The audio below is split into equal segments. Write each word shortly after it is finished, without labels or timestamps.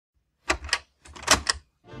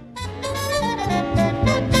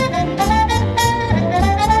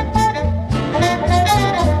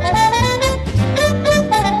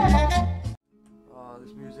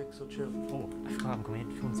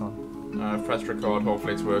Press record,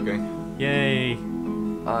 hopefully it's working. Yay.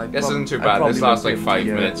 This isn't too bad, this lasts like 5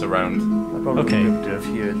 minutes around. Okay.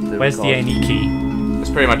 Where's the any key? It's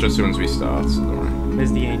pretty much as soon as we start, so don't worry.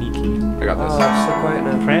 Where's the any key? I got this. Oh, so quiet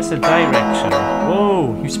now. Press a direction.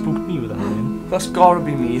 Whoa, you spooked me with that one. That's gotta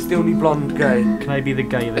be me, he's the only blonde guy. Can I be the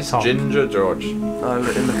guy at the It's top? Ginger George. Oh,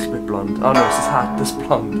 it looks a bit blonde. Oh no, it's his hat that's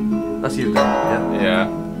blonde. That's you then, yeah?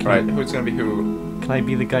 Yeah. Right, who's gonna be who? Can I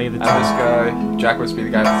be the guy at the top? This guy. Jack must be the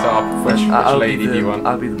guy at the top. Which lady do you want?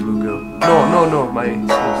 I'll be the blue girl. No, my skin's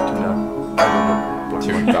too dark.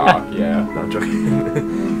 Too dark, yeah. No, I'm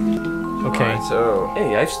joking. Okay. Right, so...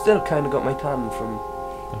 Hey, I've still kind of got my tan from...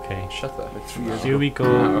 Okay. Shut up. Like 3 years Here ago. we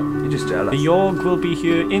go. No. You're just jealous. The Yawhg will be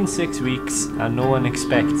here in 6 weeks, and no one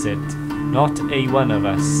expects it. Not a one of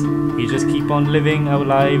us. We just keep on living our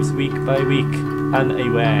lives week by week,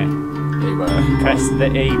 unaware. Press the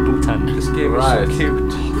A button. This game is so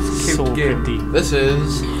cute. It's a cute game. Pretty. This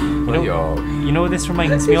is... You know, Yawhg. you know what this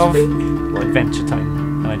reminds me of? Adventure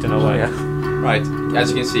Time. I don't know why. Yeah. Right,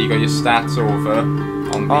 as you can see, you got your stats over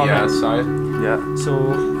on the side. Yeah.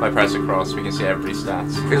 So, If I press across, we can see every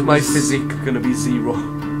stats. Is my physique gonna be 0?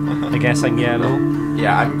 I guess I'm yellow.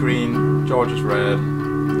 Yeah, I'm green, George is red,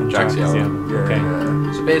 And Jack's yellow. Yeah. Okay.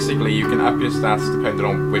 So basically, you can up your stats depending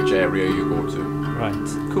on which area you go to. Right.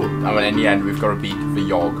 Cool. And in the end, we've got to beat the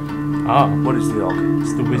Yawhg. Ah, What is the Yawhg?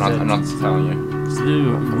 it's the wizard. I'm not telling you. It's the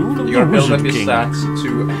rule of You the got to build up wizard your king. stats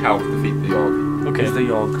to help defeat the Yawhg. Okay. Is the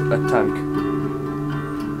Yawhg a tank?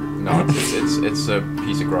 No, it's a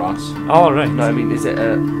piece of grass. All right. No, I mean, is it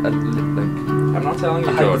a like... I'm not telling you,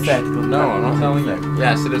 A George. hypothetical No, tank. I'm not telling you.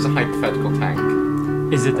 Yes, it is a hypothetical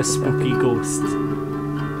tank. Is it a spooky ghost?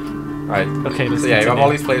 Right. Okay, let's So yeah, you have continue. all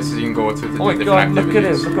these places you can go to do Oh my different god, look at him.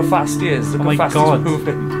 activities. Look how fast he is. Look Oh how my fast God. he's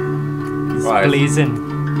moving. He's Right. blazing.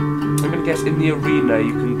 I'm gonna guess in the arena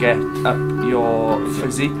you can get up your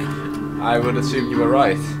physique. I would assume you were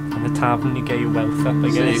right. And the tavern, you get your wealth up, I So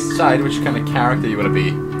you guess. decide which kind of character you want to be.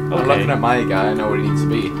 I'm Okay. looking at my guy, I know what he needs to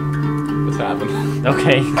be. What's happening?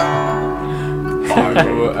 Okay.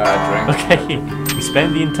 Drink. Okay. You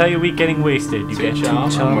spend the entire week getting wasted. You Two get 2 charm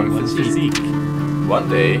and charm, one 1 physique. physique. One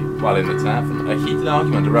day, while in the tavern, a heated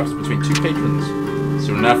argument erupts between 2 patrons.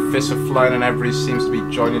 Soon enough, fists are flying and everybody seems to be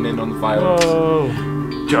joining in on the violence. Whoa.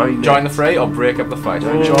 Join the fray or break up the fight.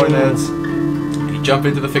 Whoa. Join it. You jump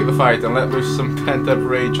into the thick of the fight and let loose some pent-up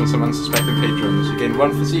rage on some unsuspecting patrons. You gain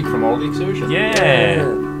 1 physique from all the exertion.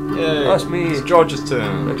 Yeah. Yay. That's me. It's George's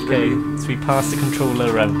turn. Okay, so we pass the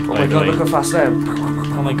controller around. Oh by my the god, way. look how fast I am.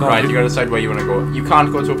 Oh my god. Right, you gotta decide where you wanna go. You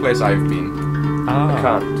can't go to a place I've been. Ah, I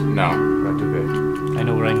can't. No. Right, okay. I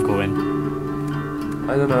know where I'm going.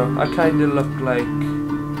 I don't know. I kind of look like...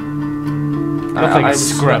 look like a I'm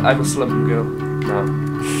scrub. I'm a slum girl. No.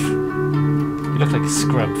 You look like a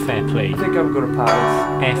scrub, fair play. I think I'm gonna pass.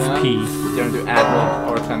 FP. Do you wanna do Admiral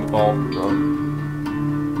or attend the ball? No.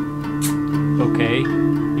 Okay.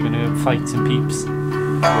 You're gonna fight some peeps.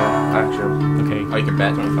 Yeah, action. Okay. Oh, you can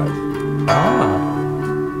bet on a fight.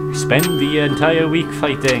 Ah. You spend the entire week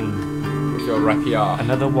fighting. With your rapier.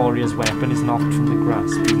 Another warrior's weapon is knocked from the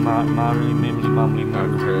grasp. You marily, mimly, mumbly, Oh,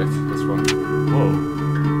 mumble. great. This one.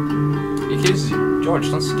 Whoa. It is... George,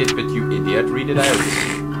 don't skip it, you idiot. Read it out. You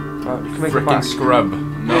can make it Frickin' back. scrub.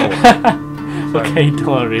 No. Okay, don't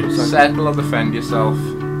worry. Settle or defend yourself.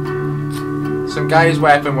 Some guy's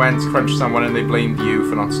weapon went to crunch someone and they blamed you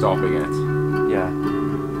for not stopping it. Yeah.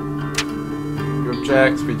 You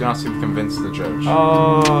object, but you do not seem to convince the judge.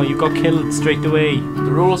 Oh, you got killed straight away.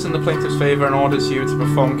 The rules in the plaintiff's favour and orders you to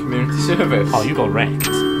perform community service. Oh, you got wrecked.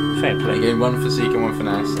 Fair You play. gain 1 physique and 1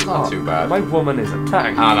 finesse. That's not too bad. My woman is a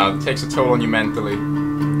tank. Ah no, it takes a toll on you mentally.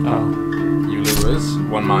 Oh, You lose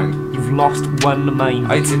 1 mind. you've lost 1 mind.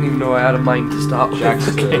 I didn't even know I had a mind to start with. Jack's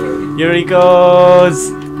Okay. Here he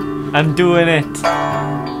goes. I'm doing it.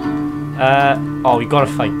 Oh, we gotta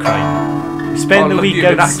fight crime. We spend the look, week you,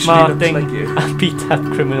 it actually outsmarting looks like you. and beat up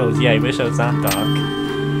criminals. Yeah, I wish I was that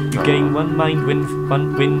dark. You gain 1 mind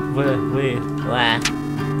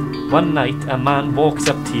One night, a man walks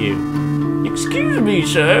up to you. Excuse me,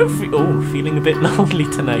 sir. Feeling a bit lonely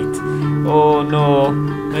tonight. Oh no.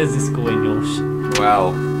 Where's this going, Yosh?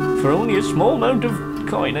 Well, For only a small amount of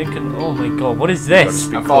coin, I can. Oh my god, what is this?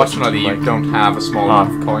 unfortunately you don't have a small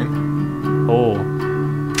amount of coin. Oh.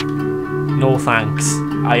 No thanks.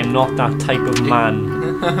 I am not that type of man.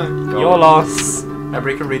 Your loss.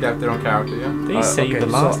 Everybody can read out their own character, yeah? They say okay, the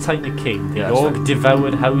last time it came, the Yeah, Yawhg so-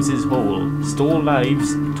 devoured houses whole, stole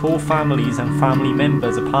lives, tore families and family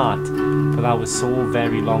members apart. But that was so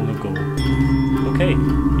very long ago. Okay,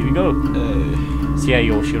 here we go. So yeah,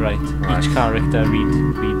 Yosh, you're right. Right. Each character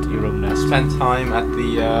read your own nest. Spend time at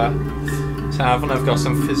the tavern. I've got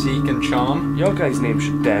some physique and charm. Your guy's name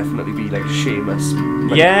should definitely be like Seamus.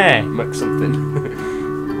 Yeah. Mc something.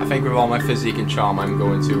 I think with all my physique and charm, I'm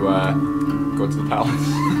going to go to the palace.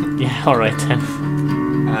 Yeah, alright then.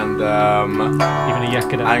 And Even a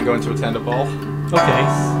yakada. I'm going to attend a ball. Okay.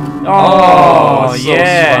 Oh, so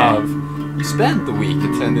yeah. suave. You spent the week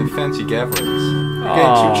attending fancy gatherings. You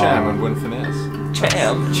gain 2 charm and 1 finesse.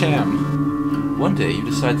 Cham. One day you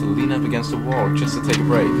decide to lean up against a wall just to take a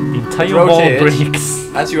break. The entire It wall rotates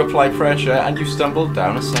breaks. as you apply pressure and you stumble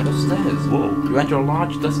down a set of stairs. Whoa. You enter a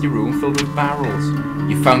large dusty room filled with barrels.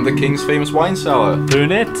 You found the king's famous wine cellar.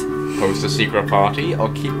 Burn it? Host a secret party or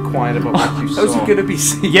keep quiet about what you saw. How's it gonna be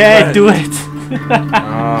secret? Yeah, do it.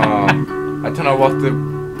 Oh, I don't know what the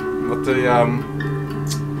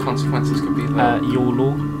consequences could be there. YOLO.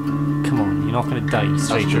 Come on, you're not gonna die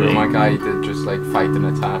straight That's true. away. My guy did just like fight in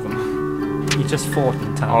a tavern. You just fought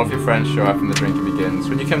in town. All of your friends show up and the drinking begins.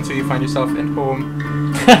 When you come to, you find yourself in home.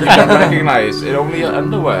 You don't recognise it only your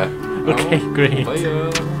underwear. Okay, great.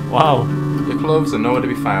 Later. Wow. Your clothes are nowhere to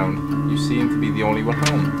be found. You seem to be the only one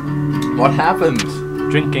home. What happened?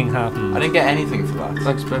 Drinking happened. I didn't get anything for that.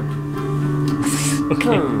 Thanks, Pip.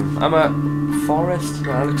 Okay. I'm a forest.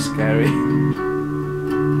 That looks scary.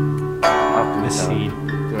 Let's see.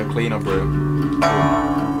 Do a clean or brew?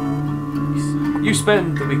 You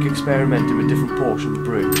spend the week experimenting with different potion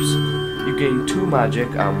brews. You gain 2 magic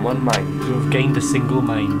and 1 mind. You have gained a single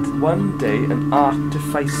mind. One day, an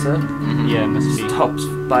artificer Yeah, must be. stops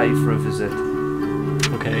by for a visit.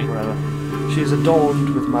 Okay. Whatever. She is adorned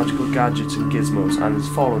with magical gadgets and gizmos and is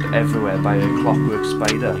followed everywhere by a clockwork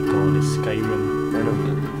spider. Oh my god, it's Skyrim. I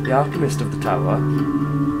know. The alchemist of the tower.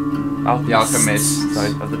 The alchemists.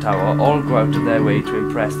 Sorry, of the tower all go out of their way to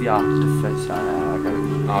impress the artificer.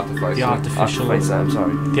 Artificer. The artificial. Artificer, I'm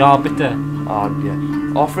sorry. The arbiter.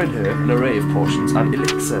 Yeah. Offering her an array of potions and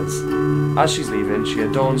elixirs. As she's leaving, she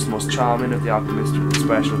adorns the most charming of the alchemists with a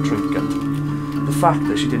special trinket. The fact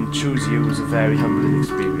that she didn't choose you was a very humbling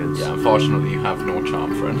experience. Yeah, unfortunately you have no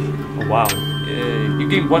charm, friend. Oh wow. You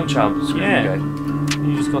gained 1 charm to screw Yeah. guy.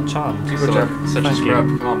 You just got charmed. Good So, job. such a Thank you. scrub.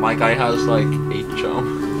 Come on, my guy has like 8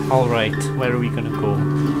 charm. Alright, where are we gonna go?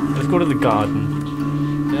 Let's go to the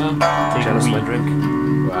garden. Yeah. Take a Jealous of my wee.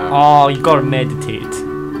 drink. Wow. Oh, you gotta meditate.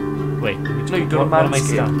 Wait, No, you do a what are my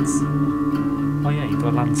landscape. stats? Oh yeah, you do a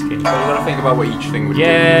landscape. But you gotta think about what each thing would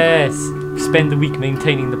Yes! Spend the week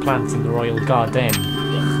maintaining the plants in the royal garden.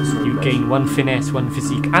 You gain 1 finesse, 1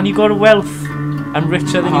 physique, and you got a wealth! I'm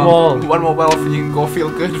richer than you all. 1 more wealth and you can go feel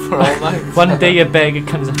good for all night. One day a beggar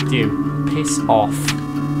comes up to you. Piss off.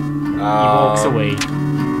 He walks away.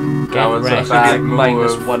 That was a wrecked. bad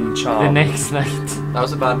Minus move. 1 charm. The next night, That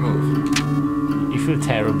was a bad move. you feel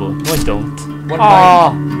terrible. No, I don't. 1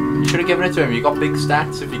 Oh, You should have given it to him. You got big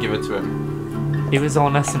stats if you give it to him. it was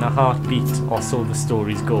on us in a heartbeat, or so the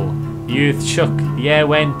stories go. The earth shook, the air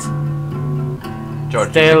went. George,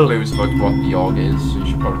 Still. there's clues about what the Yawhg is, so you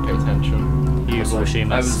should probably pay attention. You so I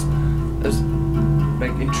shameless. was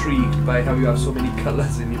like intrigued by how you have so many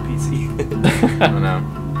colours in your PC. I don't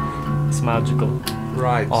know. It's magical.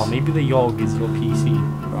 Right. Oh, maybe the Yawhg is your PC.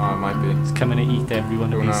 Oh, it might be. It's coming to eat every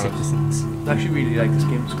one of Who these knows? citizens. I actually really like this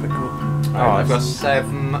game. It's quite cool. Right, I've got it's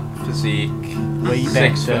 7 physique, way 6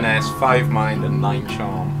 better. finesse, 5 mind, and 9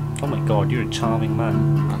 charm. Oh my god, you're a charming man.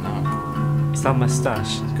 I know. Is that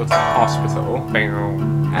moustache? Let's go to the hospital.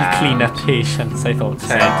 You clean up patients, I thought.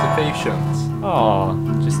 Tend to patients. Oh,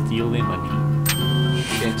 just steal their money.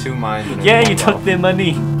 Gain 2 mind and Yeah, 1 you took wealth. their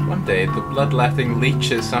money. One day, the bloodletting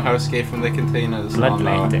leeches somehow escape from their containers.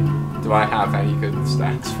 Bloodletting. Oh, no. Do I have any good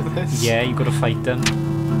stats for this? Yeah, you gotta fight them.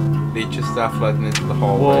 Leeches start flooding into the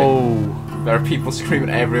hallway. Whoa. There are people screaming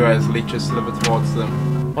everywhere as leeches slither towards them.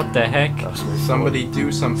 What the heck? That's my Somebody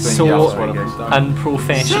do something, So yells one of the doctors.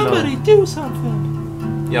 unprofessional. Somebody do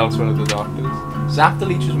something! Yells one of the doctors. Zap the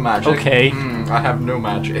leeches with magic. Okay. I have no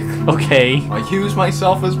magic. Okay. I use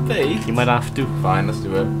myself as bait. You might have to. Fine, let's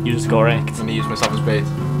do it. You just correct. I'm gonna use myself as bait.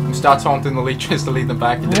 And start taunting the leeches to lead them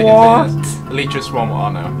back into the What? containers. The leeches swarm. Oh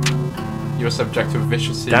no. You are subject to a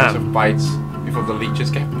vicious series Damn. of bites before the leeches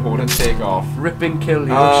get bored and take off. Rip and kill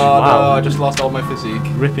you. Oh Wow. no, I just lost all my physique.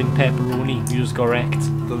 Ripping pepperoni. You just correct.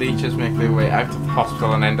 The leeches make their way out of the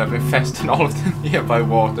hospital and end up infesting all of the nearby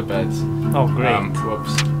waterbeds. Oh, great.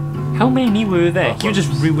 Whoops. How many were there? Oh, You just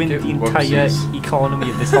whoops. ruined the entire Whoopsies. economy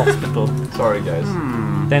of this hospital. Sorry guys.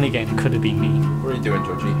 Then again, it could have been me. What are you doing,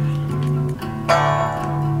 Georgie?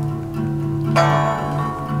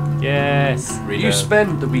 Yes. Read You it.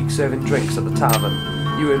 spend the week serving drinks at the tavern.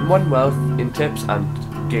 You earn 1 wealth in tips and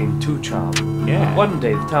gain 2 charm. Yeah. One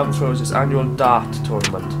day, the tavern throws its annual dart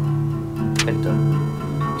tournament. Enter.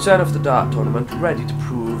 turn off the dart tournament, ready to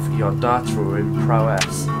prove your dart throwing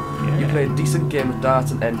prowess. Yeah. You play a decent game of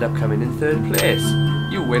darts and end up coming in 3rd place.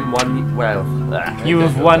 You win one wealth. You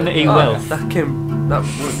have won a wealth. That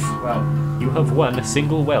was well. You have won a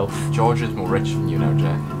single wealth. George is more rich than you now,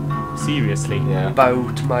 Jack. Seriously. Yeah.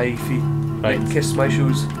 Bow to my feet. Right. Kiss my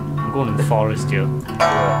shoes. I'm going in the forest here.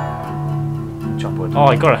 Chop wood. Oh,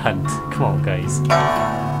 I got a hunt. Come on, guys.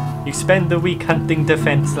 You spend the week hunting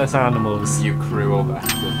defenseless animals. You cruel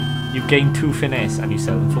bastard. You gain 2 finesse and you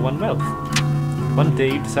sell them for 1 wealth. One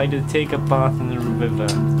day you decided to take a bath in the river.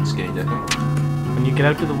 Skinny dipping. When you get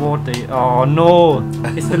out of the water, oh no!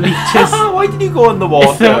 It's the leeches! Why did you go in the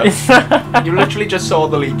water? It's You literally just saw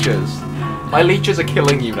the leeches. My leeches are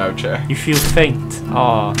killing you now, Chair. You feel faint.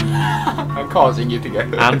 Oh. I'm causing you to get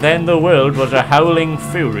hurt. And then the world was a howling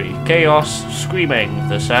fury. Chaos, screaming,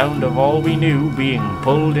 the sound of all we knew being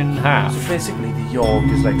pulled in half. So basically, the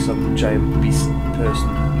Yawhg is like some giant beast person.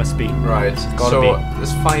 Must be. Right, Gotta so be.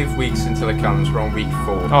 there's 5 weeks until it comes. We're on week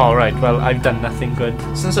 4. Oh, right, well, I've done nothing good.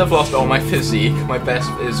 Since I've lost all my physique, my best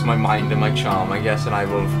is my mind and my charm, I guess, and I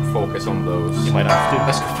will focus on those. You might have to.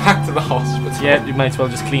 Let's go back to the hospital. Yeah, you might as well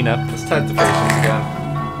just clean up. Let's tend to patients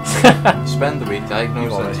again. Spend the week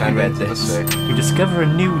diagnosed and tending to the sick. You discover a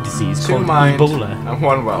new disease 2 called mind Ebola. and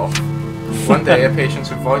 1 wealth. One day, a patient's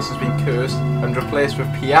voice has been cursed and replaced with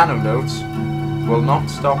piano notes will not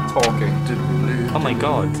stop talking. Oh my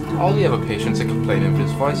god. All the other patients are complaining that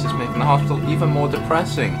his voice is making the hospital even more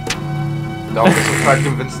depressing. The doctors have tried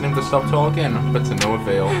convincing him to stop talking, but to no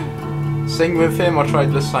avail. Sing with him or try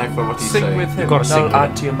to decipher what he's saying. Sing with him. You've gotta sing That'll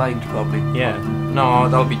with add to your mind, probably. Yeah. No,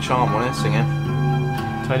 that'll be charm, won't it? Singing.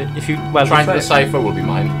 Try to, if you, well, Trying to try- decipher will be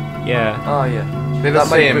mine. Yeah. Oh, yeah. They're the That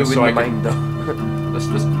might same, ruin so your I can. mind, though. Let's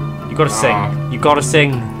You gotta sing. You gotta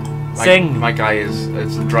sing. Sing! My guy is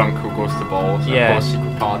drunk who goes to balls Yeah. and goes to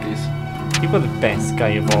secret parties. You were the best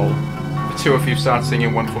guy of all. The 2 of you start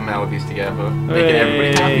singing wonderful melodies together, making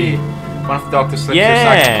everybody Hey. happy. One of the doctors slips Yeah.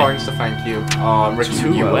 you a sack of coins to thank you. Oh, I'm rich 2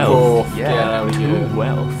 than you. wealth. Go, Yeah, get out of 2 here.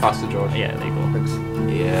 wealth. Faster, George. Yeah, there you go. Thanks.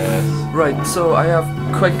 Yes. Right, so I have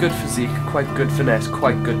quite good physique, quite good finesse,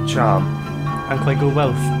 quite good charm, And quite good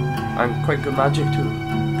wealth. and quite good magic, too.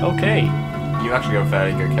 Okay. You actually got a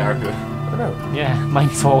very good character. I know. Yeah,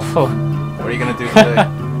 mine's awful. What are you going to do today?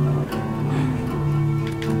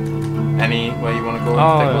 Anywhere you want to go in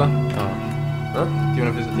particular? Huh? Do you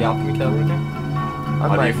want to visit the Alchemy Tower again? I Or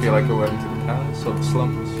do you might. feel like going to the palace or the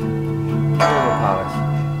slums? Royal Palace.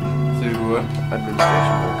 To,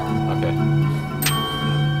 Administration work. okay.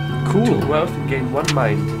 Cool. 2 wealth and gain 1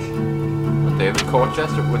 mind. David Court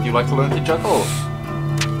Jester, would you like to learn to juggle?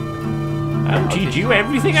 I'll teach you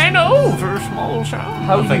everything I know for a small child.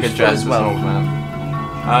 How I think a useful Jester is is an wealth? old man.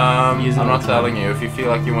 He is an I'm old not telling you. If you feel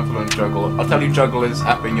like you want to learn juggle, I'll tell you juggle is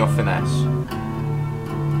upping your finesse.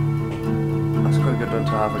 That's quite a good one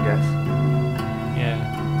to have, I guess. Yeah.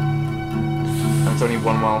 And it's only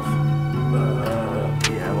 1 wealth.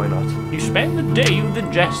 Yeah, why not? You spend the day with the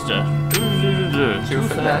jester. 2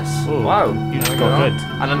 finesse. Oh, Wow. you just There we got go. good.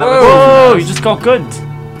 And another Whoa, 2 you finesse. just got good.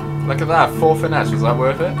 Look at that, 4 finesse. Was that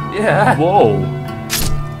worth it? Yeah. Whoa.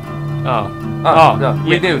 Oh. Oh, no,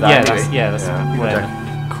 we yeah, knew that Yeah, anyway. that's Yeah. whatever.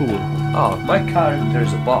 Cool. Oh, my character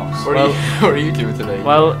is a boss. What are you? What are you doing today?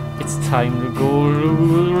 Well, it's time to go to the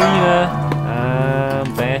arena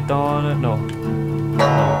and bet on it. No,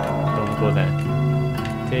 don't go there.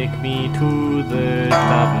 Take me to the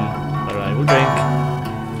tavern where I will drink.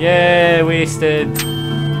 Yeah, wasted.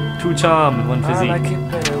 2 charm and 1 I physique. like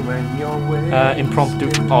it better when you're wasted. Impromptu.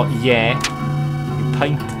 Oh yeah. You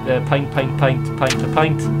pint a pint.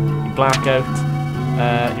 You black out.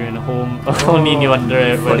 You're in a home. Only in your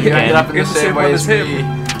underwear Funny, It ended again. up in the It's the same same way one as as him. me.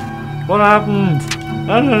 What happened?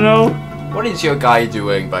 I don't know. What is your guy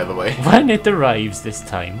doing, by the way? When it arrives this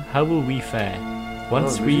time, how will we fare?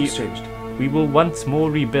 Once we exchanged. we will once more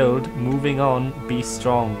rebuild, moving on, be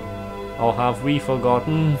strong. Or have we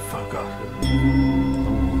forgotten? Forgotten.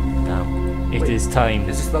 Damn. It Wait, is time.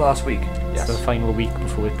 Is this the last week? It's the final week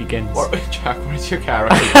before it begins. What, Jack, what is your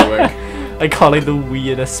character doing? I call it the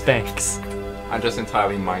weirdest specs. I'm just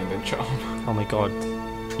entirely mind and charm. Oh my god.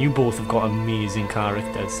 You both have got amazing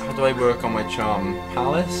characters. How do I work on my charm?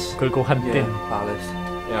 Palace? Gotta go hunting. Yeah, Palace.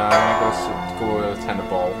 Yeah, I'm gonna go attend a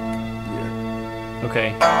ball. Yeah.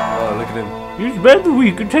 Okay. Oh, look at him. You spend the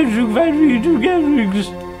week attending family gatherings.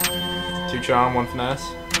 2 charm, 1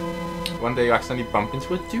 finesse. One day you accidentally bump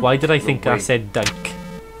into a dude. Why did I think I Wait. said dyke?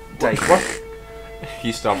 Dyke. What?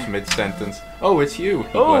 He stops mid-sentence. Oh, it's you. He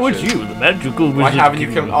Oh, blushes. it's you, the magical wizard. Why haven't you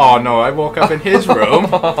king. come? Oh no, I woke up in his room.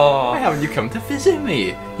 Why haven't you come to visit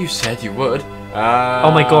me? You said you would.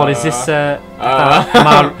 Oh my god, is this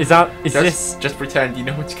Just pretend you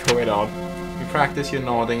know what's going on. You practice your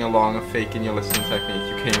nodding along and faking your listening technique.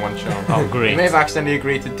 You gain 1 charm. Oh great. You may have accidentally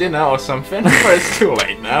agreed to dinner or something, but it's too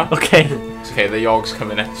late now. Okay. It's okay, the Yawhg's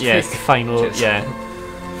coming next Yes, the week. final. Cheers.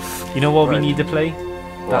 Yeah. You know what Right. we need to play?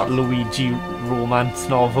 That What? Luigi romance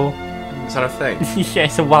novel. Is that a thing? Yeah,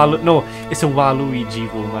 it's a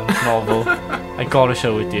Waluigi romance novel. I gotta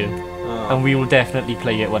show it to you, and we will definitely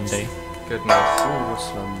play it one day. Goodness. Oh,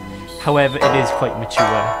 slums. However, it is quite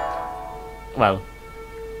mature. Well,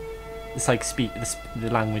 it's like the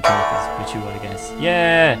language in it is mature, I guess.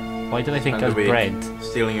 Yeah. Why did I think And I was the way- bread?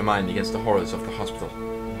 Stealing your mind against the horrors of the hospital.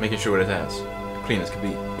 Making sure it is clean as can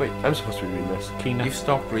be. Wait, I'm supposed to be reading this. Clean up, You've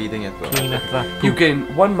stopped reading it though. clean up that. You poop.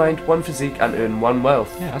 gain 1 mind, 1 physique, and earn 1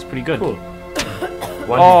 wealth. Yeah, that's pretty good. Cool.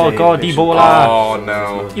 Oh, God, Ebola. Oh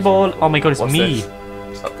no. Ebola. Oh my god, it's What's me.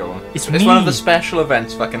 this? Stop going. It's It's one of me. the special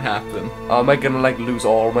events that can happen. Oh, am I gonna like lose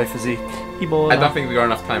all my physique? Ebola. I don't think we got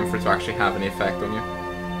enough time for it to actually have any effect on you.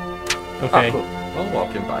 Okay. Ah, cool. While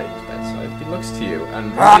walking by his bedside, he looks to you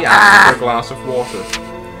and really asks for a glass of water.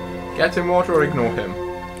 Get him water or ignore him.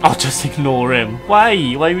 I'll just ignore him.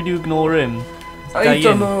 Why? Why would you ignore him? I Dying.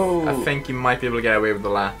 don't know. I think you might be able to get away with the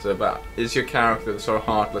latter, but is your character the sort of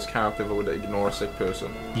heartless character that would ignore a sick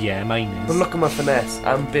person? Yeah, mine But is. look at my finesse.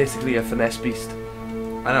 I'm basically a finesse beast.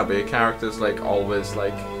 I know, but your character's like always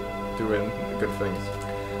like doing good things.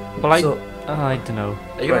 Well, I So- don't know.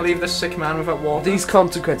 Are you gonna Right. leave this sick man without water? These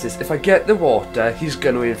consequences. If I get the water, he's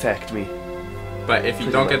gonna infect me. But if you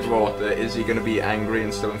Pretty don't much. get the water, is he gonna be angry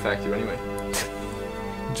and still infect you anyway?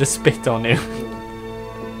 Just spit on him.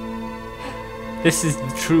 This is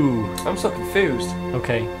true. I'm so confused.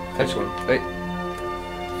 Okay. Next one. Wait.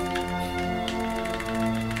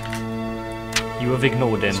 You have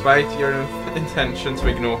ignored him. Despite your intention to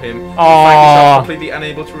ignore him, you find Aww. yourself completely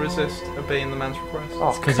unable to resist obeying the man's request.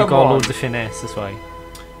 Oh, Because you come got on. loads of finesse, that's why.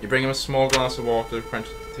 You bring him a small glass of water, quench,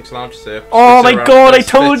 takes a large sip. Oh spits it my around, god, I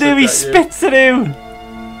spits told it him he at you. spits at him!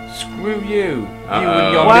 Screw you. You Uh-oh.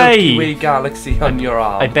 and your Why? Milky Way galaxy on your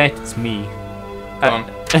arm. I bet it's me. Go on.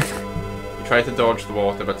 You try to dodge the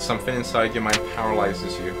water, but something inside your mind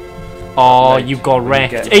paralyzes you. Oh, Right, you got when you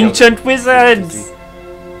wrecked. get Ancient wizards!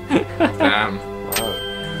 Damn.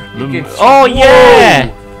 Wow. You get Oh Whoa! yeah!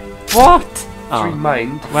 What? 3 Oh.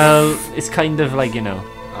 mind. Well, it's kind of like, you know,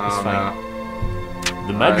 it's Oh fine. no.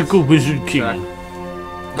 The magical wizard king. Check.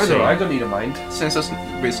 I don't need a mind. Since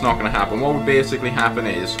it's not going to happen, what would basically happen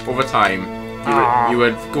is, over time, Ah. you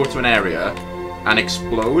would go to an area and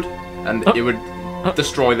explode, and it would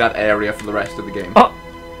destroy that area for the rest of the game. Oh.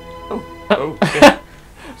 Oh, okay.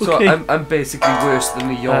 So Okay. I'm basically worse than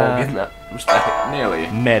the Yawhg in that respect. Nearly.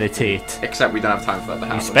 Meditate. Except we don't have time for that to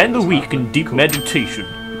happen. You spend a It doesn't week happen. in deep meditation.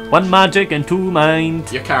 1 magic and 2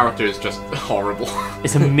 mind. Your character is just horrible.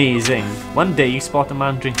 It's amazing. One day you spot a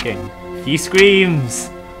man drinking. He screams.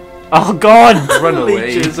 Oh god! Run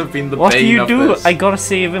away. Leeches have been the What do bane you of do? this. I gotta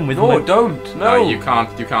save him with No, my... don't. No, No. you can't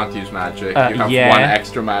use magic. Uh, you have yeah. 1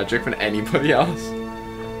 extra magic than anybody else.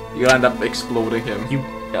 You'll end up exploding him. You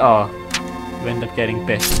end up getting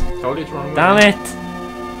bit. Told you to run away. Damn it!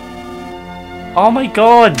 Oh my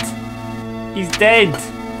god! He's dead!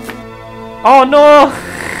 Oh no!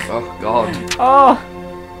 Oh God. Oh!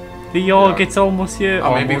 The Yawhg, Yeah. it's almost here.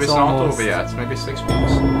 Oh, maybe it's not almost. over yet. Maybe 6 weeks.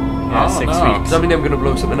 Yeah, Oh, 6 no. weeks. Does that mean I'm gonna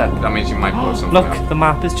blow something up? That means you might blow something Look, up. the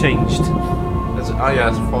map has changed. Oh yeah,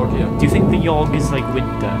 it's fog here. Do you think the Yawhg is like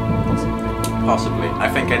winter? Possibly. I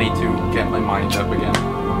think I need to get my mind up again.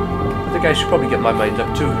 I think I should probably get my mind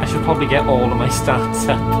up too. I should probably get all of my stats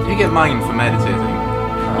up. You get mind for meditating.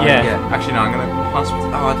 Yeah. Actually, no, I'm gonna hospital.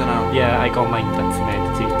 Oh, I don't know. Yeah, I got mine up for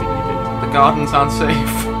meditating a The gardens aren't safe.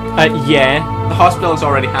 bit. Yeah, The hospital's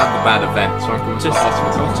already had the bad event, so I'm going to the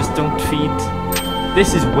hospital. just don't feed.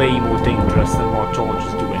 This is way more dangerous than what George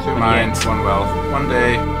is doing. 2 and minds, yet 1 wealth. One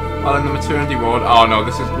day, while in the maternity ward. Oh no,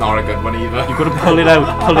 this is not a good one either. you gotta pull it out,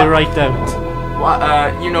 pull it right out. What,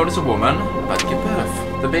 you notice a woman about to give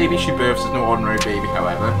birth. The baby she births is no ordinary baby,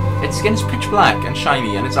 however. Its skin's pitch black and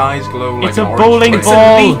shiny, and its eyes glow like It's an a orange bowling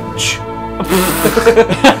flame. ball.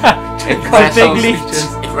 It Quite big wrestles,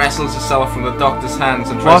 leeches. it wrestles itself from the doctor's hands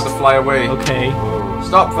and tries What? to fly away. Okay,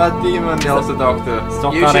 Stop that demon, yells the doctor.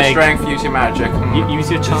 Stop use that your egg. strength, use your magic. use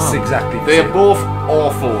your This is charm. exactly the They are same. both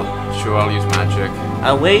awful. Sure, I'll use magic.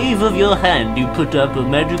 A wave of your hand, you put up a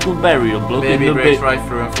magical barrier blocking Baby the breaks bit. right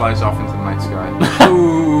through and flies off into the night sky.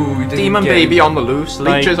 Ooh, we didn't Demon get baby it. on the loose,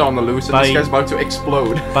 Bye. leeches on the loose, and this Bye. guy's about to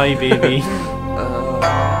explode. Bye, baby.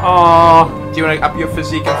 Uh, Oh, Do you want to up your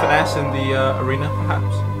physique and finesse in the arena,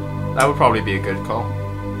 perhaps? That would probably be a good call.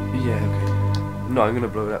 Yeah, okay. No, I'm gonna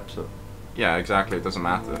blow it up, so. Yeah, exactly. It doesn't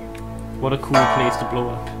matter. what a cool place to blow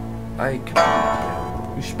up. I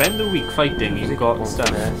can't. You spend a week fighting, you've got stuff.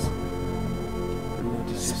 Finesse.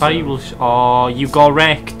 Spiral. Oh, you got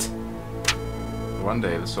wrecked. One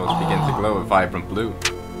day the swords begin to glow a vibrant blue.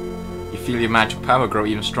 You feel your magic power grow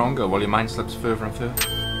even stronger while your mind slips further and further.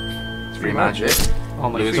 It's free magic. Oh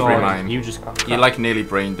my Lose free god, mind. you just. You're like nearly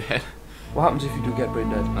brain dead. What happens if you do get brain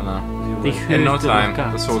dead? I know. They In no hurt to time, look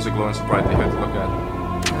at. the swords are glowing so bright they hurt to look at.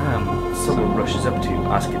 Damn. Someone rushes up to you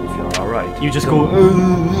asking if you're alright. You just go.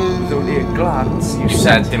 With only a glance, you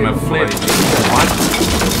Set him flame. aflame.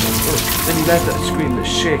 Then you let out a scream that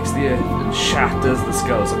shakes the earth and shatters the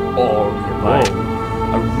skulls of all nearby.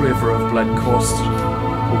 A river of blood coursed the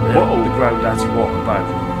ground as you walk back,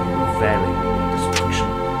 reveling in your destruction.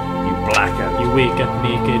 You black out. You wake up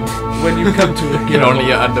naked. When you come to a In only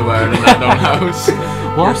your underwear in an unknown house.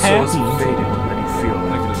 What your soul's happened? faded and you feel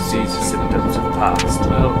like the disease symptoms of the past.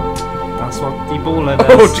 Well, that's what Ebola does.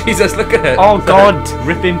 Oh Jesus, look at it! Oh god,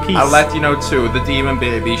 rip in peace. I'll let you know too, the demon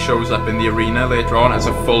baby shows up in the arena later on as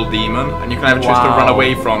a full demon, and you can either choose to run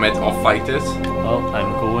away from it or fight it. Well,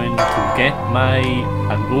 I'm going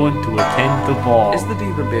to attend the ball. Is the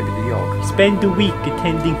demon baby the Yawhg? Spend a week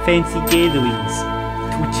attending fancy gatherings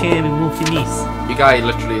to charm and woo finesse. Your guy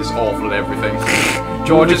literally is awful at everything.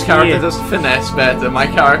 George's character does finesse better, my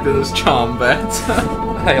character does charm better.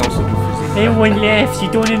 I also do physics. Everyone laughs,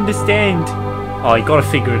 you don't understand. Oh, you gotta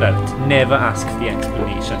figure it out. Never ask for the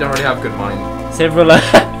explanation. You don't really have good mind. Several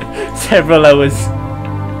hours.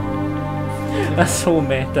 That's so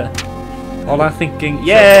meta. All I'm thinking,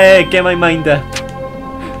 yeah, get my mind up.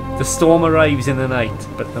 The storm arrives in the night,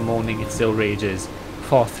 but in the morning it still rages.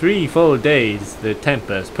 For 3 full days, the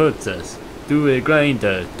tempest puts us through a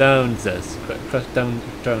grinder, downs us, crushed down.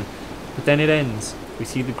 But then it ends. We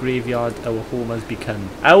see the graveyard our home has become.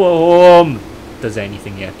 Our home! Does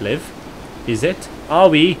anything yet live? Is it? Are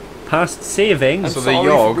we past saving? So the sorry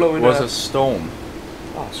for Yawhg blowing was up. a storm.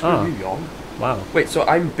 Oh, screw you, Yawhg. Wow. Wait, so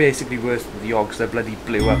I'm basically worse than the Yawhg because I bloody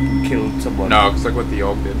blew up and killed someone. No, it's like what the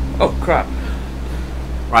Yawhg did. Oh crap.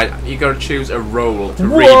 Right, you gotta choose a role to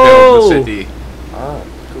Whoa! rebuild the city, Ah,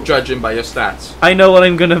 cool. judging by your stats. I know what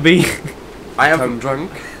I'm gonna be. I Town have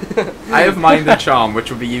drunk. mind and charm, which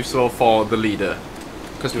would be useful for the leader.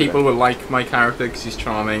 Because Do people that. will like my character because he's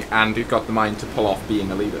charming and he's got the mind to pull off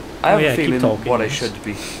being a leader. I have Oh, yeah, a keep feeling talking, what I yes. should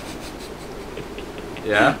be.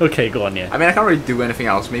 Yeah? Okay, go on, yeah. I mean, I can't really do anything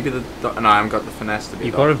else. Maybe no, I haven't got the finesse to be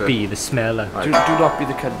You a gotta doctor. be the smeller. Right. Do not be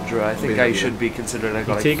the conjurer. I Be think the I leader. should be considering I got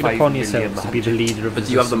You like take it 5 upon million yourself to be the leader of But the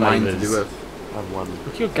do you have the mind to survivors. do it? I'm one.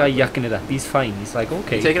 Look at your guy yucking it up. He's fine. He's like,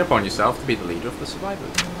 okay. You take it upon yourself to be the leader of the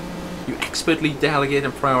survivors. You expertly delegate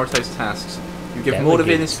and prioritize tasks. You give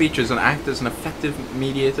motivating Delegate. speeches and act as an effective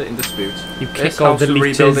mediator in disputes. You This kick all helps the the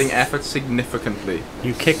leeches. rebuilding effort significantly.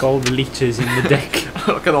 You kick all the leeches in the deck.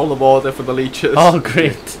 Look at all the water for the leeches. Oh,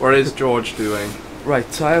 great. What is George doing? Right,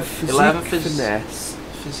 so I have physique, 11 finesse,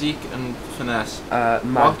 Physique and finesse.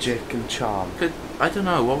 magic and charm. I don't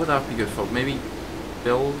know, what would that be good for? Maybe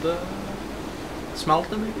build a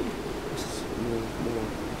smelter, maybe?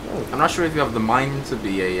 I'm not sure if you have the mind to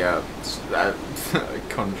be a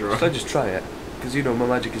conjurer. Should I just try it? Because you know my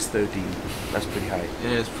magic is 13. That's pretty high.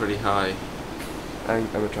 It is pretty high. I'm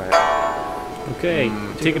gonna try it. Okay,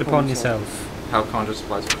 take it upon yourself. How conjure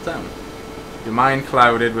supplies for the town. Your mind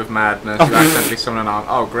clouded with madness, you accidentally summon an arm.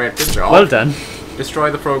 Oh great, good job. Well done.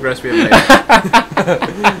 Destroy the progress we have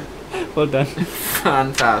made. Well done.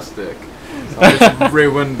 Fantastic. I just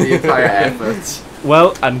ruined the entire effort.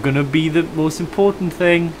 Well, I'm gonna be the most important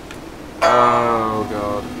thing. Oh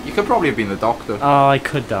god. You could probably have been the doctor. Oh, I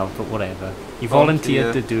could have, but whatever. You Volunteer.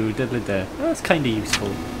 volunteered to do da-da-da. That's kind of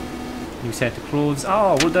useful. New set of clothes.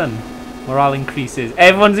 Oh, well done. Morale increases.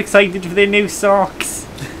 Everyone's excited for their new socks.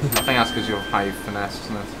 I think that's because you have high finesse,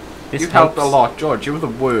 isn't it? This You helped a helps. lot, George. You were the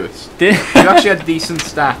worst. Di- You actually had decent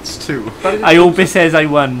stats too. I hope it says I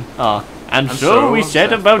won. Ah. And And so so we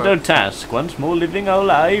set set about about- our task, once more living our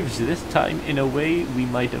lives, this time in a way we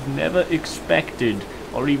might have never expected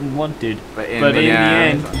or even wanted. But in But the in the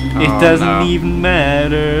end, end, it oh, doesn't no. even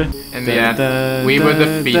matter. In the end, we were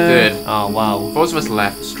defeated. Oh, wow. Those of us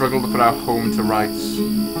left struggled to put our home to rights,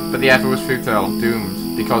 but the effort was futile,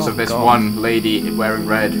 doomed, because Oh, of this God. one lady wearing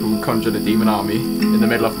red who conjured a demon army in the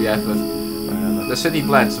middle of the effort. The city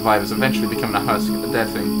bled survivors, eventually becoming a husk, a dead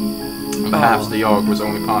thing. And perhaps the Yawhg was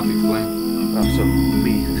only partly to blame. Oh, so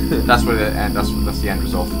me. That's where the end. That's the end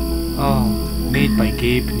result. Oh, made by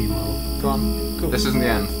Gabe Nemo. Go on. Cool. This isn't the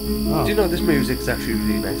end. Oh, Do you know this music's actually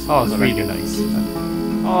really nice? oh it's I like really it. nice.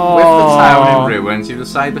 With the town in ruins, you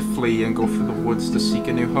decide to flee and go through the woods to seek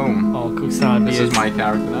a new home. Oh, Kusadi. This is my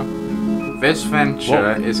character now. This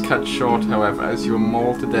venture is cut short, however, as you are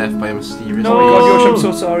mauled to death by a mysterious No. Oh my god, Yosh, I'm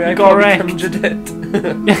so sorry. I got probably wrecked. conjured it.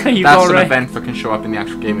 Yeah, you That's got an wrecked. event that can show up in the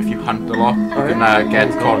actual game if you hunt a lot. You can get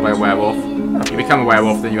caught by a werewolf. You become a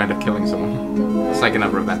werewolf, then you end up killing someone. It's like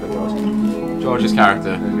another event of George. George's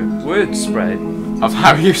character. Word spread. Of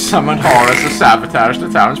how you summon horrors to sabotage the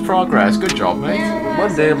town's progress. Good job, mate.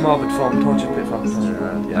 One day a mob had formed torture pit from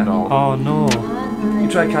yeah. No. Oh no. You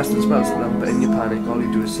try casting spells at them, but in your panic, all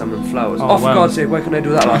you do is summon flowers. Oh, Oh, for wow. God's sake, why couldn't I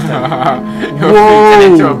do that last time? You're Whoa.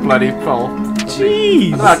 beaten into a bloody pulp.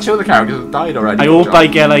 Jeez. Two of the characters have died already. I Good hope job. I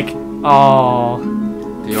get like, oh.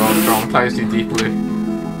 The old traumatized you deeply.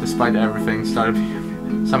 Despite everything,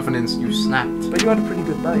 something in you snapped. But you had a pretty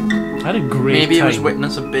good night. I had a great Maybe time. it was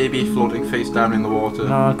witness a baby floating face down in the water.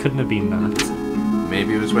 No, it couldn't have been that.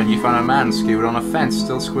 Maybe it was when you found a man skewered on a fence,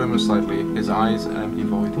 still squirming slightly, his eyes an empty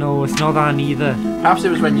void. No, it's not that either. Perhaps it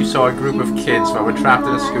was when you saw a group of kids that were trapped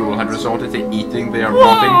in a school had resorted to eating their Whoa!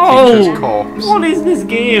 rotting teacher's corpse. What is this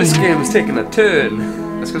game? This game is taking a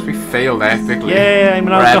turn. That's because we failed epically. Yeah, I'm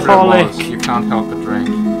an Wherever alcoholic. it was, you can't help but drink.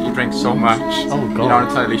 You drink so much. Oh You're god. not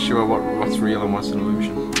entirely sure what's real and what's an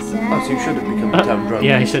illusion. Oh, so you should have become a damn drunk.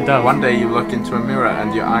 Yeah, I should have. One day you look into a mirror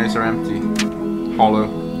and your eyes are empty.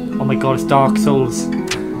 Hollow. Oh my god, it's Dark Souls. This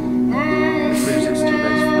music's too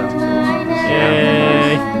nice for Dark Souls.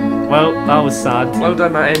 Yay. Well, that was sad. Well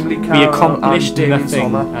done, Emily Carroll. We accomplished and Damien nothing,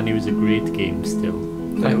 Sommer. and it was a great game still.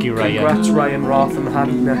 Thank you, Ryan. Congrats, Ryan Roth and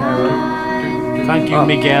Hannah Herron. Thank you, Oh.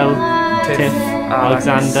 Miguel, Tiff,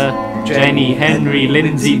 Alexander, Jenny, Henry,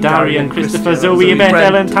 Lindsay, Darian, Christopher, Zoe, Beth, Brent,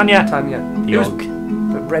 Ellen, Tanya. It was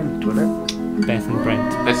Yawhg. Brent, wasn't it? Beth and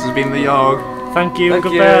Brent. This has been the Yawhg. Thank you, Thank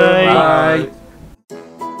you. goodbye. Bye.